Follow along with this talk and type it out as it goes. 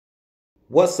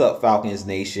What's up, Falcons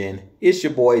Nation? It's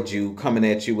your boy Jew coming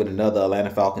at you with another Atlanta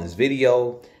Falcons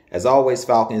video. As always,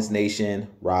 Falcons Nation,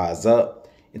 rise up.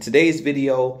 In today's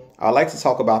video, I'd like to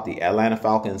talk about the Atlanta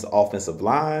Falcons offensive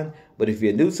line. But if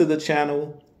you're new to the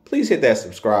channel, please hit that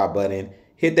subscribe button.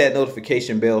 Hit that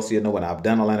notification bell so you'll know when I've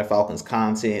done Atlanta Falcons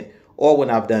content or when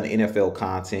I've done NFL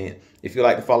content. If you'd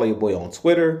like to follow your boy on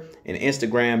Twitter and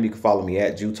Instagram, you can follow me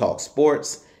at Jew Talk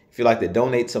Sports. If you'd like to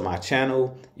donate to my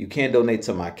channel, you can donate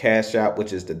to my Cash App,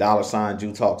 which is the $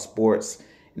 Jew Talk Sports.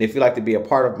 And if you'd like to be a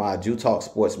part of my Jew Talk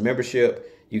Sports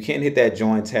membership, you can hit that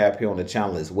join tab here on the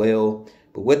channel as well.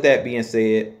 But with that being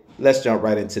said, let's jump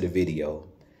right into the video.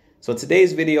 So in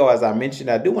today's video, as I mentioned,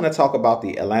 I do want to talk about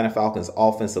the Atlanta Falcons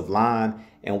offensive line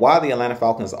and why the Atlanta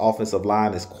Falcons offensive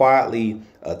line is quietly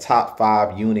a top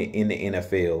 5 unit in the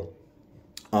NFL.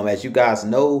 As you guys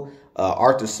know,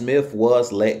 Arthur Smith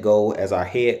was let go as our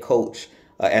head coach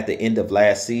at the end of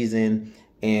last season.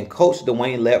 And Coach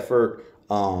Dwayne Ledford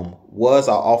was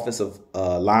our offensive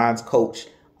lines coach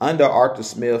under Arthur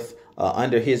Smith,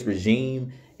 under his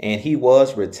regime. And he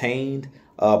was retained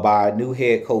by our new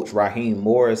head coach, Raheem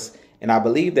Morris. And I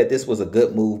believe that this was a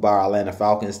good move by our Atlanta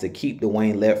Falcons to keep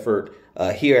Dwayne Ledford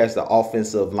here as the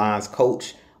offensive lines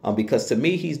coach. Because to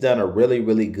me, he's done a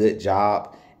really good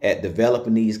job at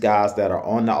developing these guys that are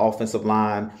on the offensive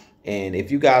line. And if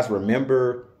you guys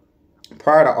remember,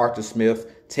 prior to Arthur Smith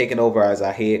taking over as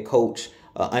our head coach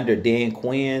under Dan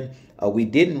Quinn, we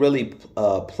didn't really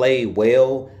play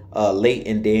well late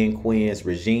in Dan Quinn's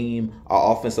regime.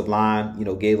 Our offensive line,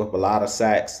 gave up a lot of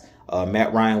sacks.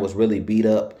 Matt Ryan was really beat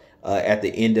up at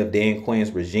the end of Dan Quinn's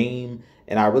regime.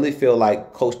 And I really feel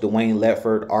like Coach Dwayne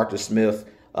Ledford, Arthur Smith,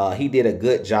 he did a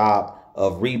good job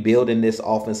of rebuilding this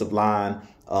offensive line.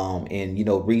 And,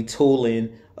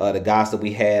 retooling the guys that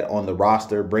we had on the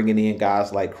roster, bringing in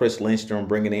guys like Chris Lindstrom,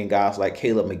 bringing in guys like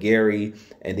Caleb McGarry,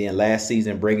 and then last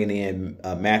season bringing in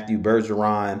Matthew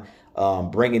Bergeron,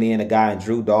 bringing in a guy in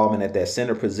Drew Dahlman at that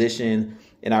center position.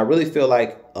 And I really feel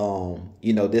like,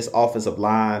 this offensive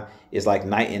line is like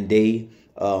night and day.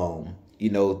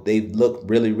 They've looked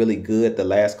really good the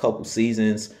last couple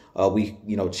seasons. We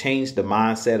changed the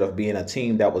mindset of being a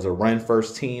team that was a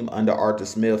run-first team under Arthur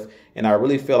Smith. And I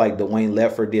really feel like Dwayne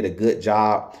Ledford did a good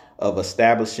job of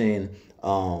establishing,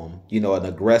 an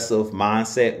aggressive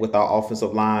mindset with our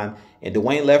offensive line. And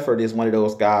Dwayne Ledford is one of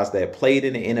those guys that played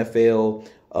in the NFL,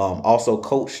 also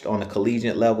coached on a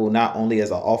collegiate level, not only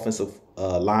as an offensive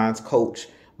lines coach,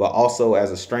 but also as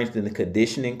a strength and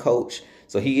conditioning coach.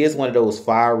 So he is one of those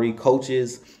fiery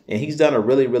coaches, and he's done a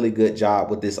really good job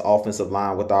with this offensive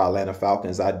line with our Atlanta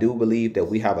Falcons. I do believe that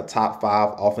we have a top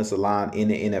 5 offensive line in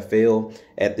the NFL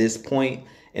at this point,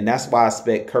 and that's why I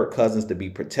expect Kirk Cousins to be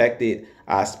protected.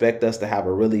 I expect us to have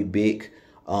a really big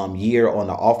year on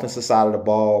the offensive side of the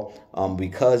ball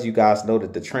because you guys know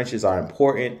that the trenches are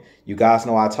important. You guys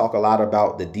know I talk a lot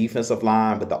about the defensive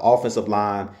line, but the offensive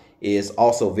line is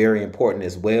also very important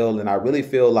as well. And I really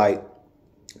feel like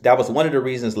that was one of the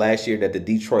reasons last year that the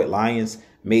Detroit Lions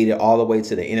made it all the way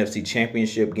to the NFC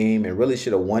Championship game and really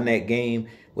should have won that game,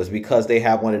 was because they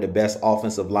have one of the best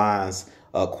offensive lines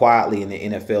quietly in the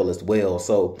NFL as well.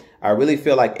 So I really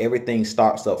feel like everything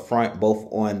starts up front, both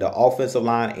on the offensive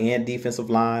line and defensive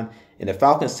line. And the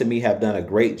Falcons, to me, have done a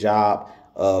great job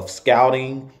of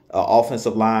scouting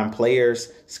offensive line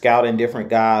players, scouting different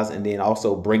guys, and then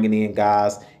also bringing in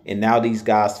guys. And now these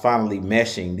guys finally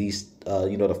meshing. These,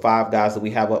 the 5 guys that we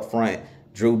have up front: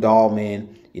 Drew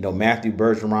Dahlman, Matthew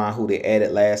Bergeron, who they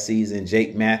added last season,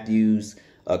 Jake Matthews,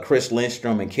 Chris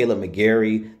Lindstrom, and Caleb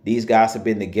McGarry. These guys have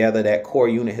been together. That core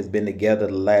unit has been together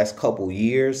the last couple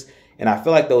years. And I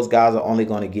feel like those guys are only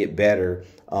going to get better,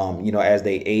 as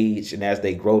they age and as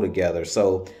they grow together.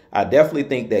 So I definitely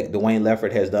think that Dwayne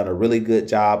Ledford has done a really good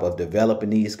job of developing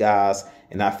these guys.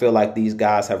 And I feel like these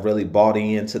guys have really bought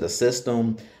into the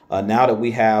system. Now that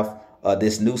we have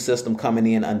this new system coming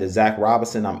in under Zach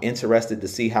Robinson, I'm interested to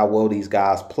see how well these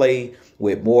guys play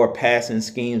with more passing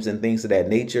schemes and things of that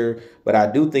nature. But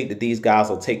I do think that these guys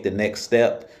will take the next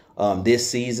step this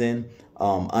season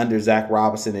under Zach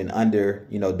Robinson and under,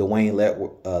 Dwayne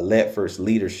Ledford's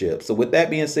leadership. So with that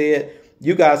being said,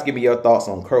 you guys give me your thoughts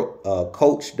on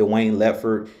Coach Dwayne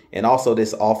Ledford and also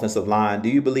this offensive line. Do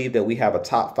you believe that we have a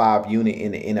top 5 unit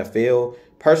in the NFL?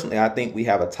 Personally, I think we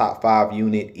have a top 5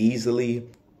 unit easily.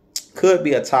 Could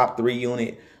be a top 3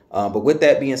 unit. But with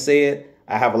that being said,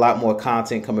 I have a lot more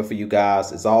content coming for you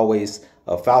guys. As always,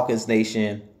 Falcons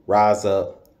Nation, rise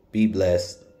up, be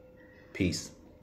blessed. Peace.